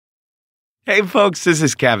Hey folks, this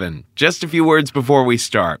is Kevin. Just a few words before we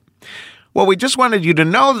start. Well, we just wanted you to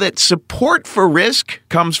know that support for Risk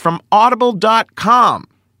comes from Audible.com.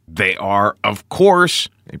 They are, of course,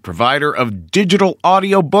 a provider of digital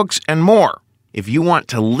audiobooks and more. If you want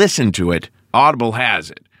to listen to it, Audible has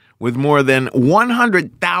it. With more than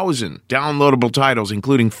 100,000 downloadable titles,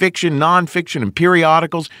 including fiction, nonfiction, and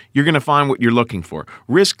periodicals, you're going to find what you're looking for.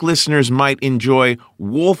 Risk listeners might enjoy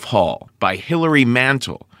Wolf Hall by Hilary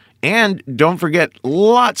Mantel. And don't forget,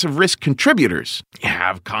 lots of Risk contributors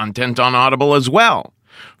have content on Audible as well.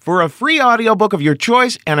 For a free audiobook of your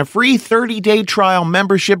choice and a free 30-day trial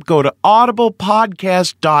membership, go to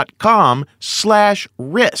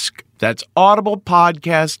audiblepodcast.com/risk. That's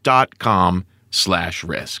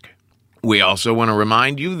audiblepodcast.com/risk. We also want to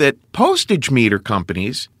remind you that postage meter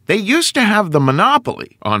companies, they used to have the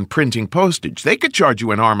monopoly on printing postage. They could charge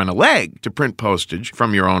you an arm and a leg to print postage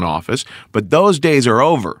from your own office, but those days are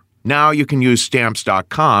over. Now you can use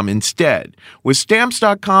Stamps.com instead. With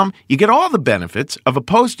Stamps.com, you get all the benefits of a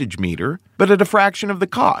postage meter, but at a fraction of the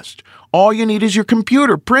cost. All you need is your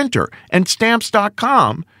computer, printer, and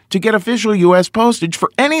Stamps.com to get official U.S. postage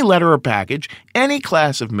for any letter or package, any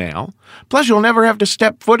class of mail. Plus, you'll never have to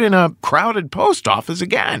step foot in a crowded post office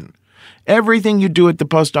again. Everything you do at the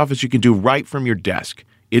post office, you can do right from your desk.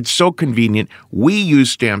 It's so convenient. We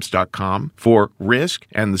use Stamps.com for Risk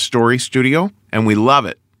and the Story Studio, and we love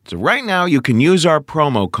it. So right now, you can use our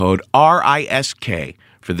promo code RISK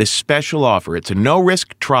for this special offer. It's a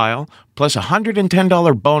no-risk trial plus a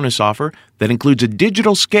 $110 bonus offer that includes a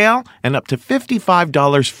digital scale and up to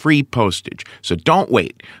 $55 free postage. So don't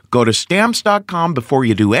wait. Go to Stamps.com before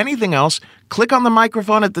you do anything else. Click on the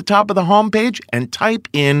microphone at the top of the homepage and type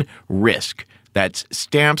in RISK. That's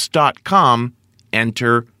Stamps.com.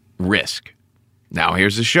 Enter RISK. Now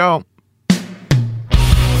here's the show.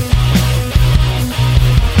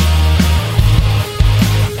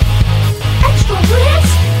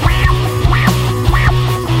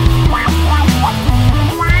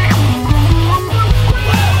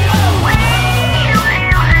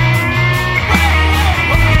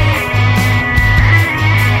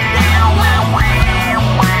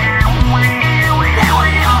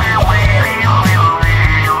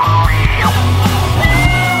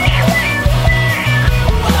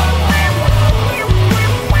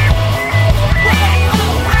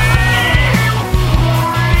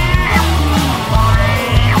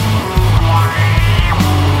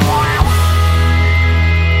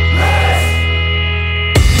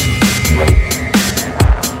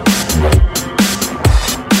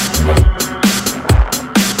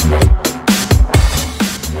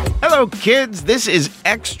 Kids, this is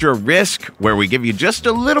Extra Risk, where we give you just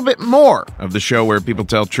a little bit more of the show where people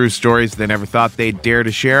tell true stories they never thought they'd dare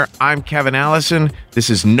to share. I'm Kevin Allison.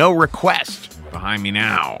 This is No Request behind me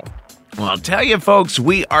now. Well, I'll tell you, folks,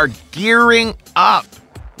 we are gearing up.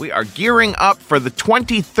 We are gearing up for the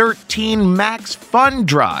 2013 Max Fun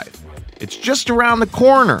Drive. It's just around the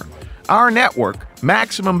corner. Our network,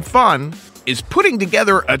 Maximum Fun, is putting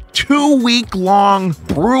together a 2-week-long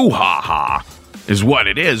brouhaha. Is what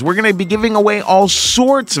it is. We're going to be giving away all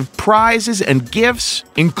sorts of prizes and gifts,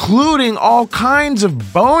 including all kinds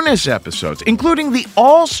of bonus episodes, including the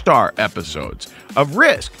all-star episodes of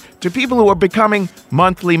Risk to people who are becoming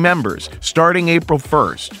monthly members starting April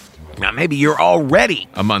 1st. Now, maybe you're already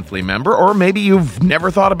a monthly member, or maybe you've never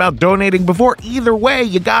thought about donating before. Either way,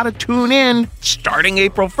 you got to tune in. Starting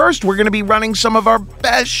April 1st, we're going to be running some of our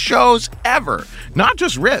best shows ever. Not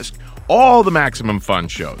just Risk, all the Maximum Fun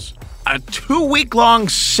shows. A 2-week-long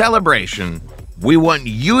celebration. We want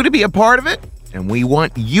you to be a part of it, and we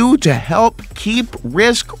want you to help keep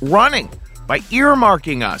Risk running by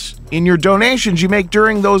earmarking us in your donations you make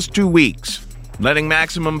during those 2 weeks. Letting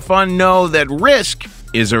Maximum Fun know that Risk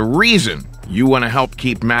is a reason you want to help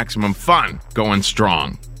keep Maximum Fun going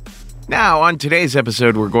strong. Now, on today's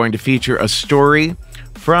episode, we're going to feature a story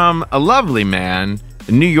from a lovely man,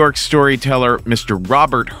 the New York storyteller, Mr.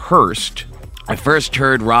 Robert Hurst. I first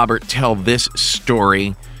heard Robert tell this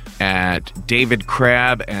story at David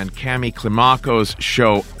Crabb and Cami Climaco's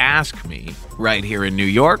show Ask Me right here in New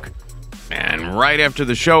York. And right after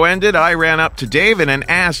the show ended, I ran up to David and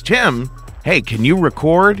asked him, hey, can you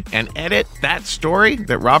record and edit that story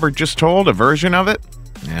that Robert just told, a version of it?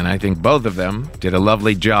 And I think both of them did a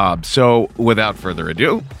lovely job. So without further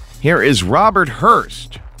ado, here is Robert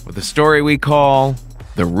Hurst with a story we call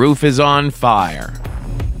The Roof is on Fire.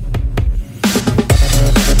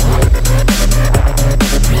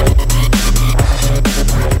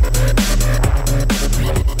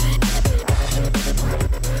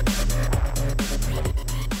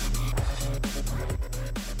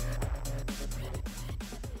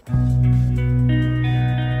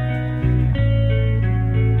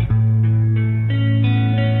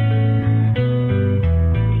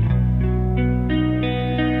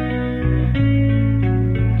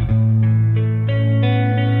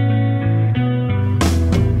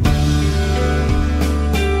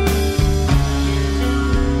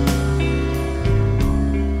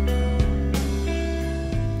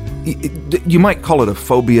 You might call it a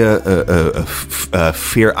phobia, a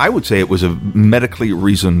fear. I would say it was a medically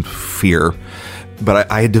reasoned fear,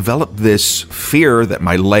 but I had developed this fear that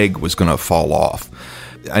my leg was going to fall off.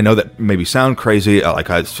 I know that maybe sound crazy, like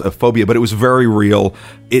a phobia, but it was very real.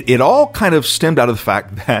 It all kind of stemmed out of the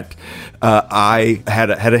fact that I had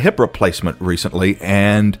a hip replacement recently,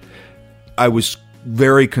 and I was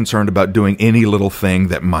very concerned about doing any little thing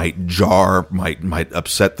that might jar, might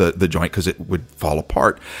upset the joint because it would fall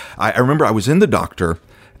apart. I remember I was in the doctor,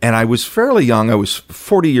 and I was fairly young. I was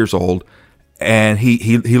 40 years old, and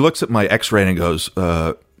he looks at my X-ray and he goes,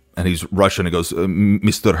 and he's Russian. He goes,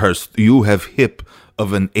 "Mr. Hurst, you have hip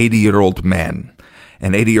of an 80-year-old man."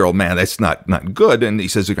 An 80-year-old man, that's not good. And he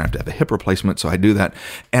says, you're going to have a hip replacement. So I do that.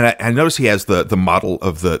 And I notice he has the model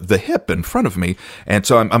of the hip in front of me. And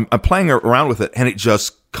so I'm playing around with it, and it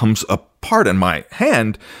just comes apart in my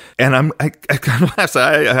hand. And I kind of laugh.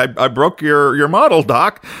 I broke your model,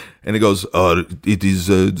 Doc. And he goes, it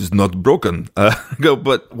is not broken. I go,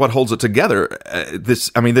 but what holds it together? This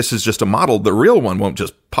is just a model. The real one won't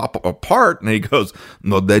just pop apart. And he goes,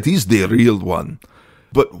 no, that is the real one.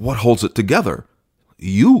 But what holds it together?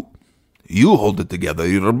 You hold it together.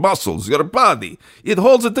 Your muscles, your body, it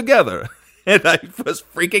holds it together. And I was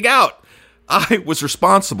freaking out. I was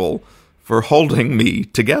responsible for holding me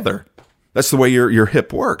together. That's the way your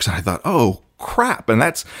hip works. And I thought, oh, crap. And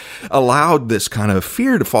that's allowed this kind of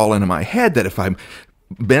fear to fall into my head that if I'm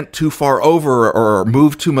bent too far over or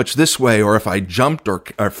moved too much this way, or if I jumped or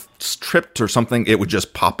tripped or something, it would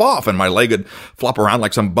just pop off and my leg would flop around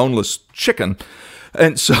like some boneless chicken.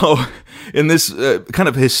 And so in this kind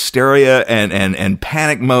of hysteria and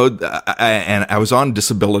panic mode, I was on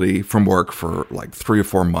disability from work for like 3 or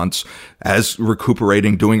 4 months as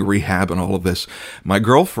recuperating, doing rehab and all of this. My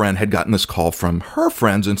girlfriend had gotten this call from her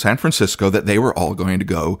friends in San Francisco that they were all going to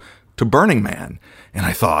go to Burning Man. And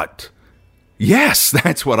I thought, yes,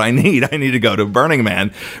 that's what I need. I need to go to Burning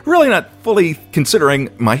Man. Really not fully considering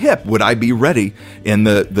my hip. Would I be ready in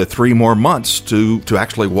the 3 more months to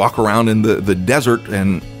actually walk around in the desert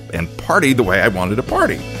and party the way I wanted to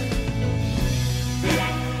party?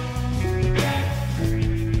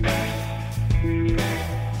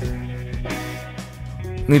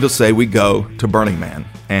 Needless to say, we go to Burning Man,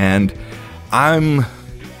 and I'm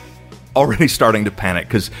already starting to panic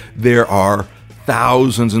because there are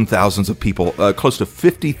thousands and thousands of people, close to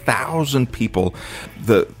 50,000 people.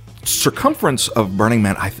 The circumference of Burning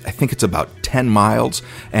Man, I think it's about 10 miles,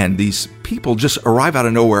 and these people just arrive out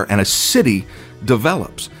of nowhere, and a city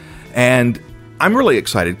develops. And I'm really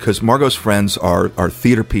excited because Margot's friends are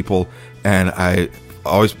theater people, and I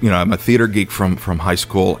always, I'm a theater geek from high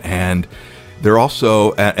school, and they're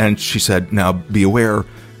also, and she said, now be aware,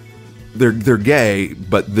 they're gay,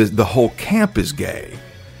 but the whole camp is gay.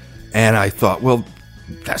 And I thought, well,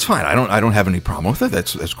 that's fine. I don't have any problem with it.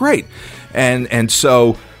 That's great. And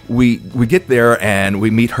so we get there and we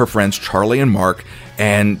meet her friends Charlie and Mark,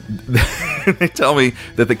 and they tell me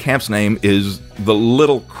that the camp's name is the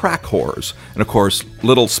Little Crack Whores, and of course,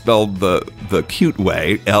 little spelled the cute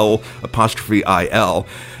way, L'IL.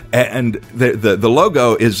 And the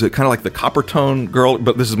logo is kind of like the Coppertone girl,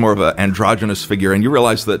 but this is more of an androgynous figure. And you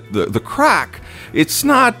realize that the crack, it's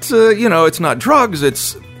not it's not drugs,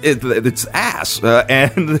 it's ass,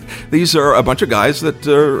 and these are a bunch of guys that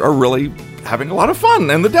are really having a lot of fun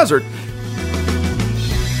in the desert.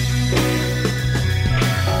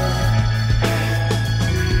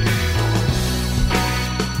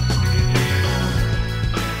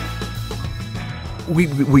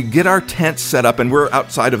 We get our tent set up, and we're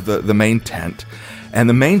outside of the main tent, and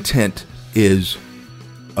the main tent is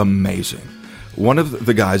amazing. One of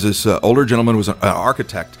the guys, this older gentleman, was an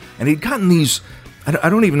architect, and he'd gotten these, I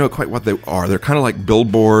don't even know quite what they are. They're kind of like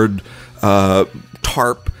billboard,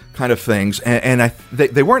 tarp kind of things. And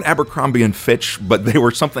they weren't Abercrombie and Fitch, but they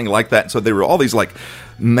were something like that. So they were all these like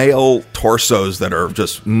male torsos that are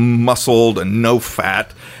just muscled and no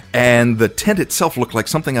fat. And the tent itself looked like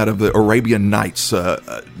something out of the Arabian Nights,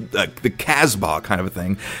 the Casbah kind of a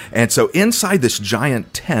thing. And so inside this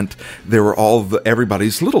giant tent, there were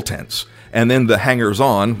everybody's little tents. And then the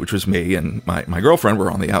hangers-on, which was me and my girlfriend,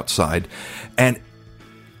 were on the outside. And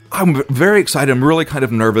I'm very excited. I'm really kind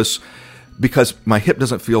of nervous because my hip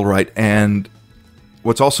doesn't feel right. And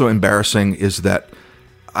what's also embarrassing is that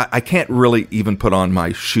I can't really even put on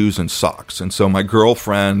my shoes and socks. And so my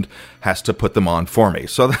girlfriend has to put them on for me.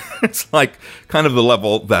 So that's like kind of the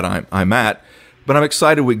level that I'm at. But I'm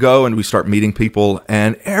excited. We go and we start meeting people,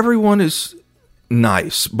 and everyone is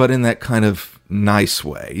nice, but in that kind of nice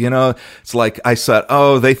way. You know, it's like I said,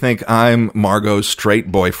 oh, they think I'm Margot's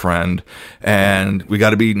straight boyfriend, and we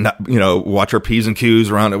got to be, you know, watch our P's and Q's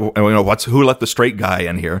around, you know, who let the straight guy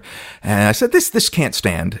in here? And I said, this can't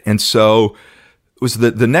stand. And so it was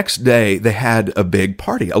the next day they had a big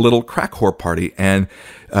party, a little crack whore party, and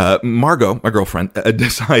Margot, my girlfriend,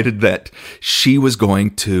 decided that she was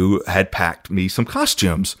had packed me some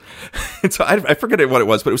costumes. And so I forget what it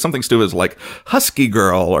was, but it was something stupid as like Husky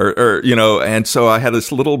Girl or, you know, and so I had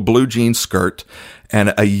this little blue jean skirt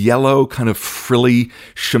and a yellow kind of frilly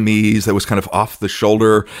chemise that was kind of off the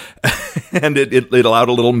shoulder, and it allowed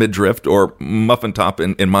a little midriff or muffin top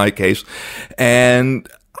in my case. And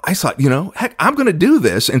I thought, you know, heck, I'm going to do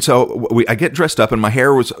this. And so I get dressed up, and my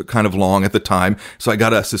hair was kind of long at the time. So I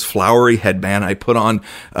got us this flowery headband. I put on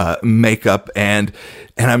makeup, and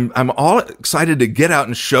I'm all excited to get out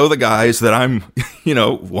and show the guys that I'm, you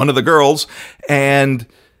know, one of the girls. And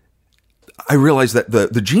I realized that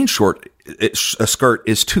the jean skirt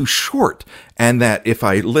is too short, and that if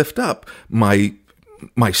I lift up my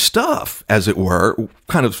stuff, as it were,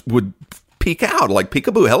 kind of would peek out, like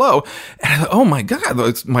peekaboo, hello. And I thought, oh my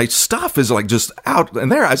God, my stuff is like just out in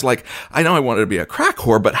there. I was like, I know I wanted to be a crack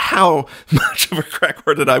whore, but how much of a crack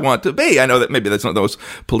whore did I want to be? I know that maybe that's not the most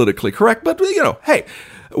politically correct, but you know, hey,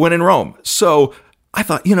 when in Rome. So I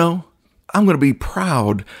thought, you know, I'm going to be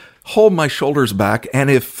proud, hold my shoulders back, and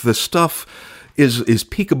if the stuff is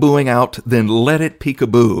peekabooing out, then let it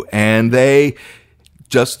peekaboo. And they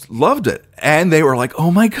just loved it. And they were like,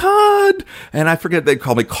 oh my God. And I forget, they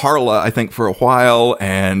called me Carla, I think, for a while.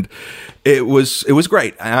 And it was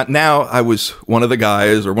great. Now I was one of the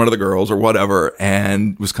guys or one of the girls or whatever,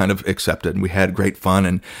 and was kind of accepted. And we had great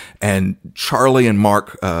fun. And Charlie and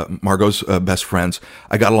Mark, Margot's best friends,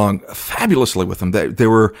 I got along fabulously with them. They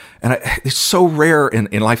were, and it's so rare in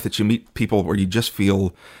life that you meet people where you just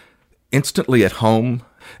feel instantly at home.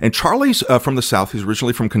 And Charlie's from the South. He's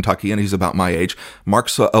originally from Kentucky, and he's about my age.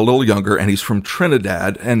 Mark's a little younger, and he's from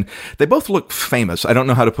Trinidad. And they both look famous. I don't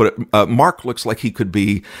know how to put it. Mark looks like he could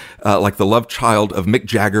be like the love child of Mick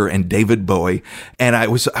Jagger and David Bowie. And I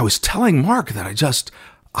was telling Mark that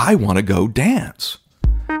I want to go dance.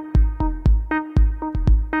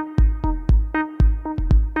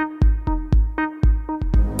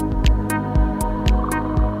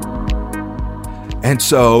 And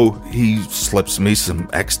so he slips me some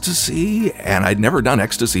ecstasy, and I'd never done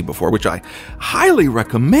ecstasy before, which I highly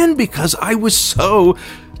recommend because I was so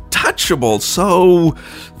touchable,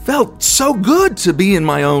 felt so good to be in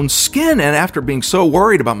my own skin. And after being so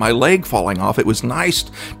worried about my leg falling off, it was nice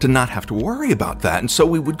to not have to worry about that. And so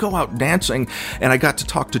we would go out dancing, and I got to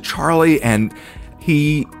talk to Charlie, and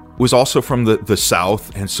he was also from the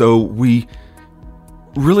South. And so we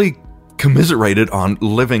really commiserated on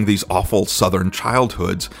living these awful Southern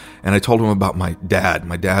childhoods. And I told him about my dad.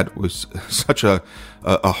 My dad was such a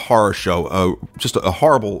horror show, just a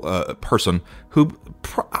horrible person who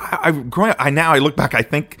I look back,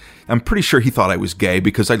 I'm pretty sure he thought I was gay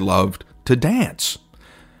because I loved to dance.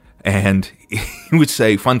 And he would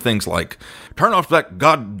say fun things like, turn off that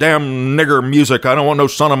goddamn nigger music. I don't want no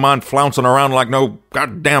son of mine flouncing around like no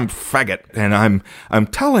goddamn faggot. And I'm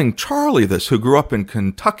telling Charlie this, who grew up in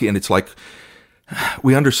Kentucky, and it's like,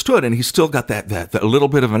 we understood, and he still got that a little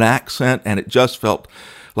bit of an accent, and it just felt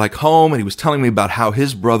like home. And he was telling me about how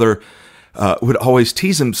his brother would always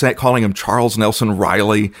tease him, calling him Charles Nelson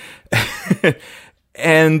Riley.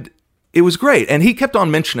 And it was great. And he kept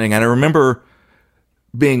on mentioning, and I remember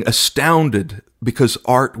being astounded because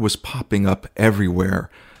art was popping up everywhere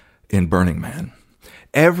in Burning Man.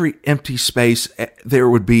 Every empty space, there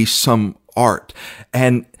would be some art.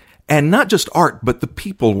 And not just art, but the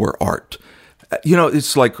people were art. You know,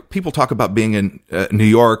 it's like people talk about being in New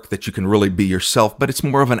York, that you can really be yourself, but it's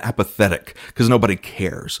more of an apathetic because nobody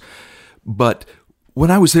cares. But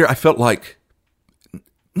when I was there, I felt like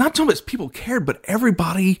not so much people cared, but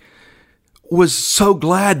everybody was so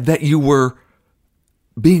glad that you were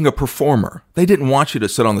being a performer. They didn't want you to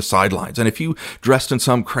sit on the sidelines. And if you dressed in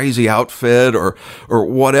some crazy outfit or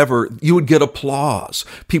whatever, you would get applause.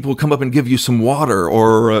 People would come up and give you some water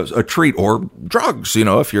or a treat or drugs, you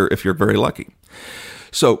know, if you're very lucky.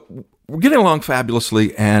 So we're getting along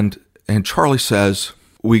fabulously, and Charlie says,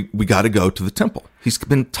 we got to go to the temple. He's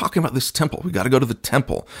been talking about this temple. We got to go to the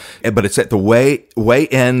temple. But it's at the way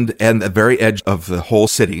end and the very edge of the whole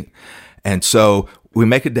city. And so we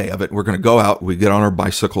make a day of it. We're going to go out. We get on our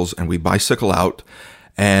bicycles and we bicycle out,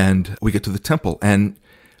 and we get to the temple. And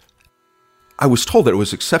I was told that it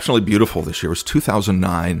was exceptionally beautiful this year. It was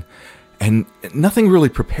 2009, and nothing really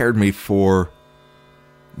prepared me for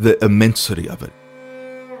the immensity of it.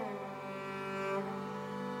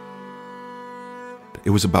 It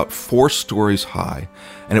was about 4 stories high,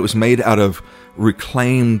 and it was made out of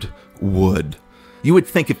reclaimed wood. You would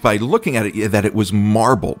think, if by looking at it, that it was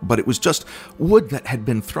marble, but it was just wood that had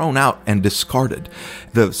been thrown out and discarded.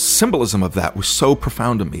 The symbolism of that was so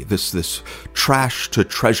profound to me, this trash to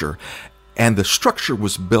treasure. And the structure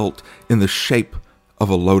was built in the shape of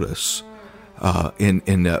a lotus.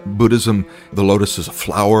 In Buddhism, the lotus is a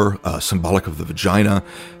flower, symbolic of the vagina,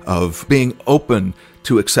 of being open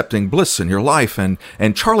to accepting bliss in your life. And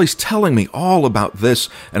Charlie's telling me all about this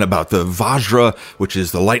and about the Vajra, which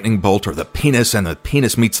is the lightning bolt, or the penis, and the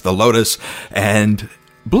penis meets the lotus, and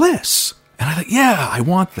bliss. And I thought, yeah, I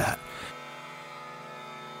want that.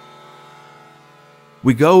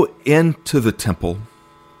 We go into the temple,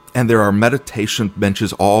 and there are meditation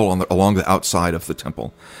benches all along the outside of the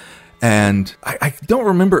temple. And I don't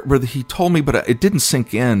remember whether he told me, but it didn't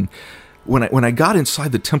sink in. When I got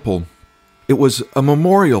inside the temple, it was a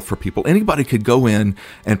memorial for people. Anybody could go in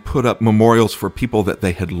and put up memorials for people that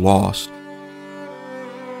they had lost.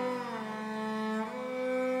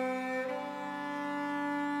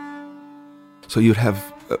 So you'd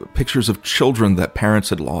have pictures of children that parents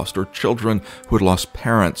had lost, or children who had lost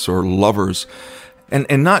parents or lovers.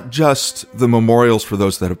 And not just the memorials for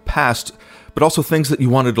those that have passed, but also things that you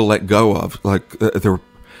wanted to let go of. Like there were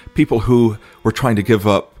people who were trying to give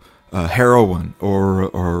up heroin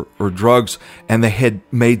or drugs, and they had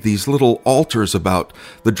made these little altars about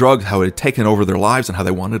the drug, how it had taken over their lives and how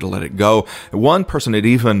they wanted to let it go. And one person had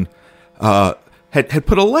even had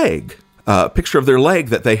put a picture of their leg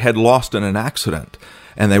that they had lost in an accident,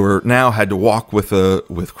 and they were now had to walk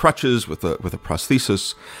with crutches, with a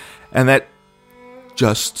prosthesis, and that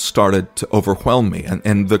just started to overwhelm me.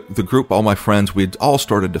 And the group, all my friends, we'd all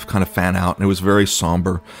started to kind of fan out, and it was very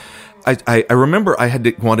somber. I remember I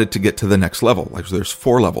wanted to get to the next level. Like, there's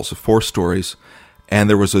 4 levels of 4 stories, and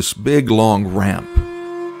there was this big, long ramp.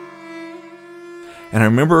 And I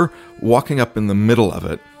remember walking up in the middle of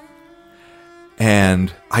it,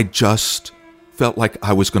 and I just felt like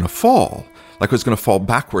I was going to fall. Like I was going to fall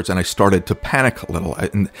backwards, and I started to panic a little.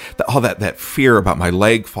 And all that fear about my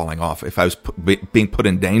leg falling off if I was being put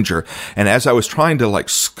in danger. And as I was trying to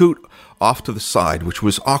scoot off to the side, which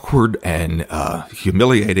was awkward and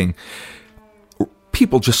humiliating,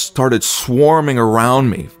 people just started swarming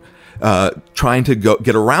around me, trying to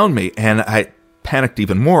get around me. And I panicked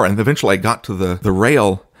even more. And eventually I got to the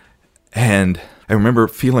rail, and I remember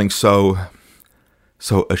feeling so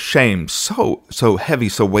ashamed, so heavy,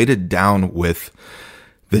 so weighted down with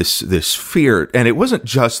this fear. And it wasn't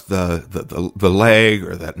just the leg,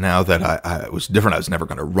 or that now that I was different. I was never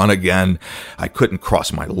going to run again. I couldn't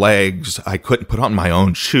cross my legs. I couldn't put on my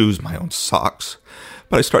own shoes, my own socks.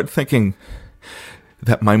 But I started thinking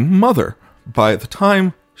that my mother, by the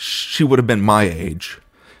time she would have been my age,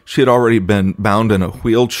 she had already been bound in a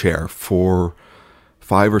wheelchair for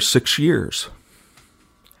 5 or 6 years.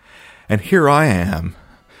 And here I am,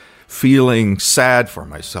 feeling sad for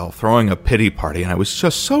myself, throwing a pity party, and I was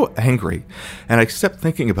just so angry. And I kept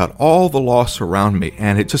thinking about all the loss around me,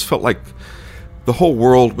 and it just felt like the whole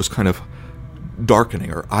world was kind of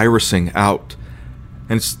darkening or irising out.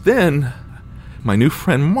 And then my new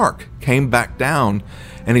friend Mark came back down,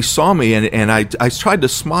 and he saw me, and I tried to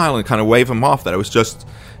smile and kind of wave him off that I was just,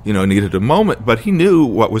 needed a moment, but he knew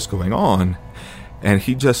what was going on. And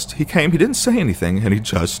he came, he didn't say anything, and he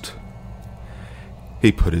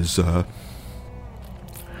put his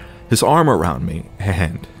arm around me,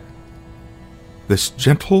 and this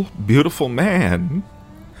gentle, beautiful man,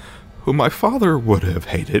 whom my father would have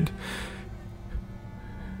hated,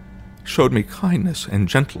 showed me kindness and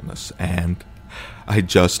gentleness, and I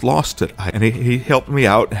just lost it. And he helped me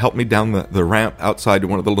out, helped me down the ramp outside to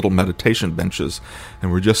one of the little meditation benches,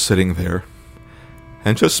 and we're just sitting there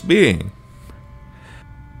and just being.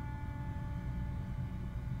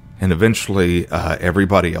 And eventually,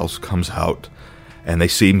 everybody else comes out, and they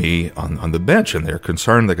see me on the bench, and they're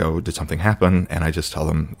concerned. They go, "Did something happen?" And I just tell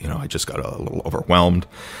them, I just got a little overwhelmed.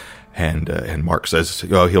 And Mark says,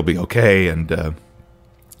 "Oh, he'll be okay." And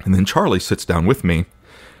then Charlie sits down with me,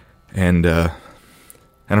 and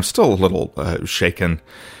I'm still a little shaken.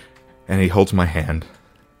 And he holds my hand,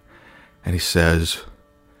 and he says,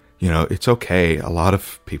 "It's okay. A lot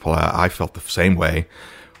of people, I felt the same way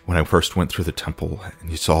when I first went through the temple,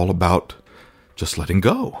 and it's all about just letting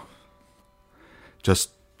go. Just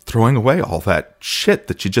throwing away all that shit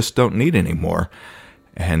that you just don't need anymore."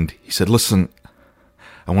 And he said, "Listen,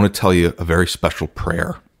 I want to tell you a very special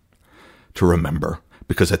prayer to remember,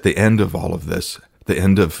 because at the end of all of this, the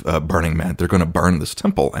end of Burning Man, they're going to burn this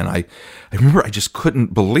temple." And I remember I just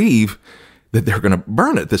couldn't believe that they're going to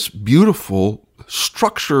burn it, this beautiful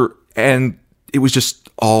structure, and it was just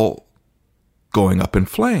all going up in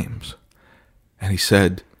flames. And he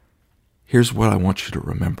said, here's what I want you to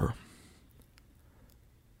remember.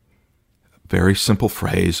 A very simple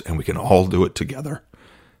phrase, and we can all do it together.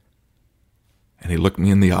 And he looked me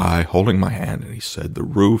in the eye, holding my hand, and he said, the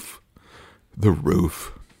roof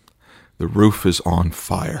is on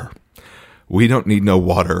fire. We don't need no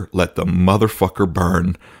water. Let the motherfucker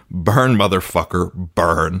burn. Burn, motherfucker,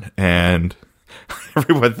 burn. And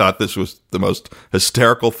everyone thought this was the most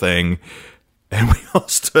hysterical thing. And we all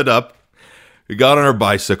stood up, we got on our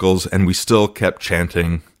bicycles, and we still kept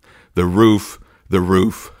chanting, the roof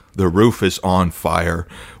is on fire.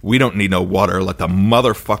 We don't need no water. Let the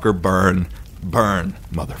motherfucker burn. Burn,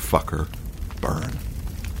 motherfucker, burn.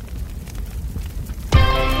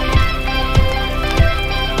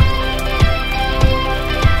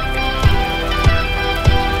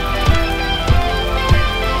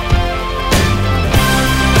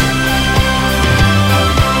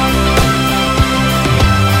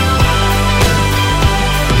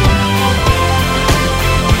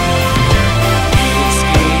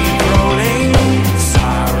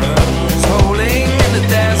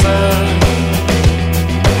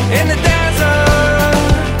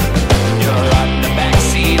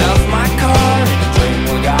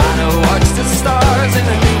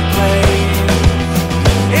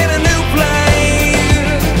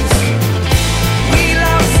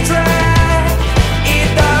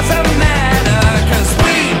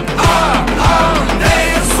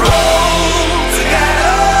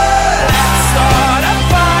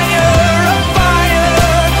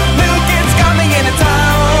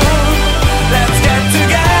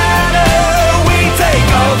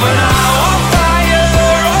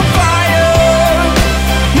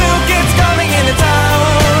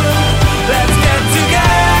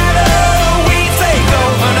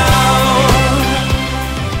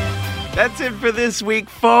 That's it for this week,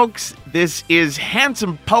 folks. This is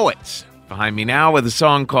Handsome Poets behind me now with a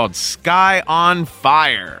song called Sky on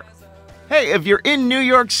Fire. Hey, if you're in New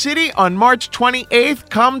York City on March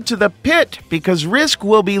 28th, come to the Pit because Risk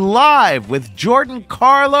will be live with Jordan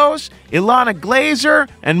Carlos, Ilana Glazer,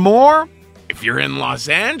 and more. If you're in Los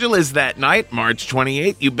Angeles that night, March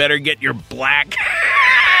 28th, you better get your black...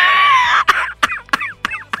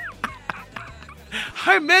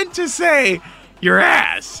 I meant to say your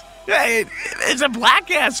ass. It's a black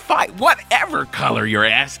ass fight. Whatever color your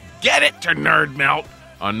ass, get it to Nerd Melt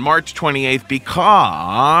on March 28th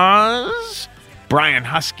because Brian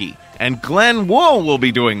Husky and Glenn Wool will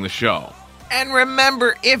be doing the show. And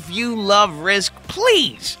remember, if you love Risk,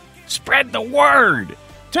 please spread the word.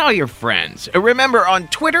 Tell your friends. Remember, on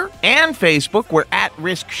Twitter and Facebook, we're at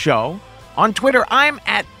Risk Show. On Twitter, I'm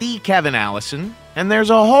at The Kevin Allison. And there's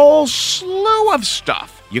a whole slew of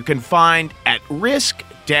stuff you can find at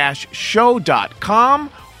risk-show.com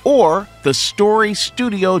or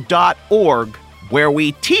thestorystudio.org, where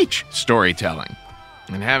we teach storytelling.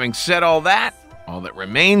 And having said all that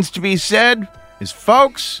remains to be said is,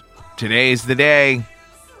 folks, today's the day.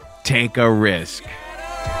 Take a risk. We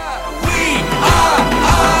are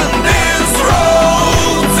on this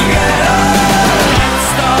road together.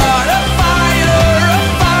 Start a fire,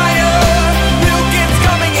 new kids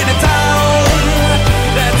coming into town.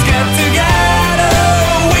 Let's get together,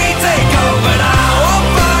 we take over now. A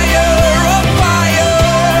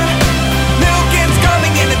fire, new kids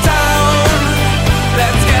coming into town.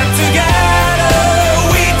 Let's get together,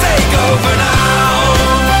 we take over now.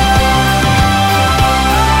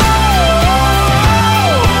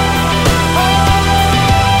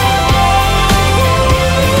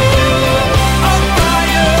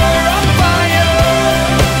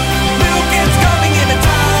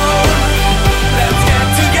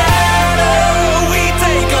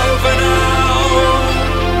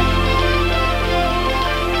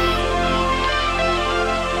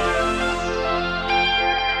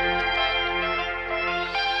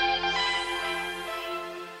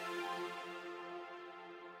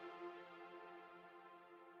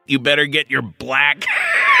 You better get your black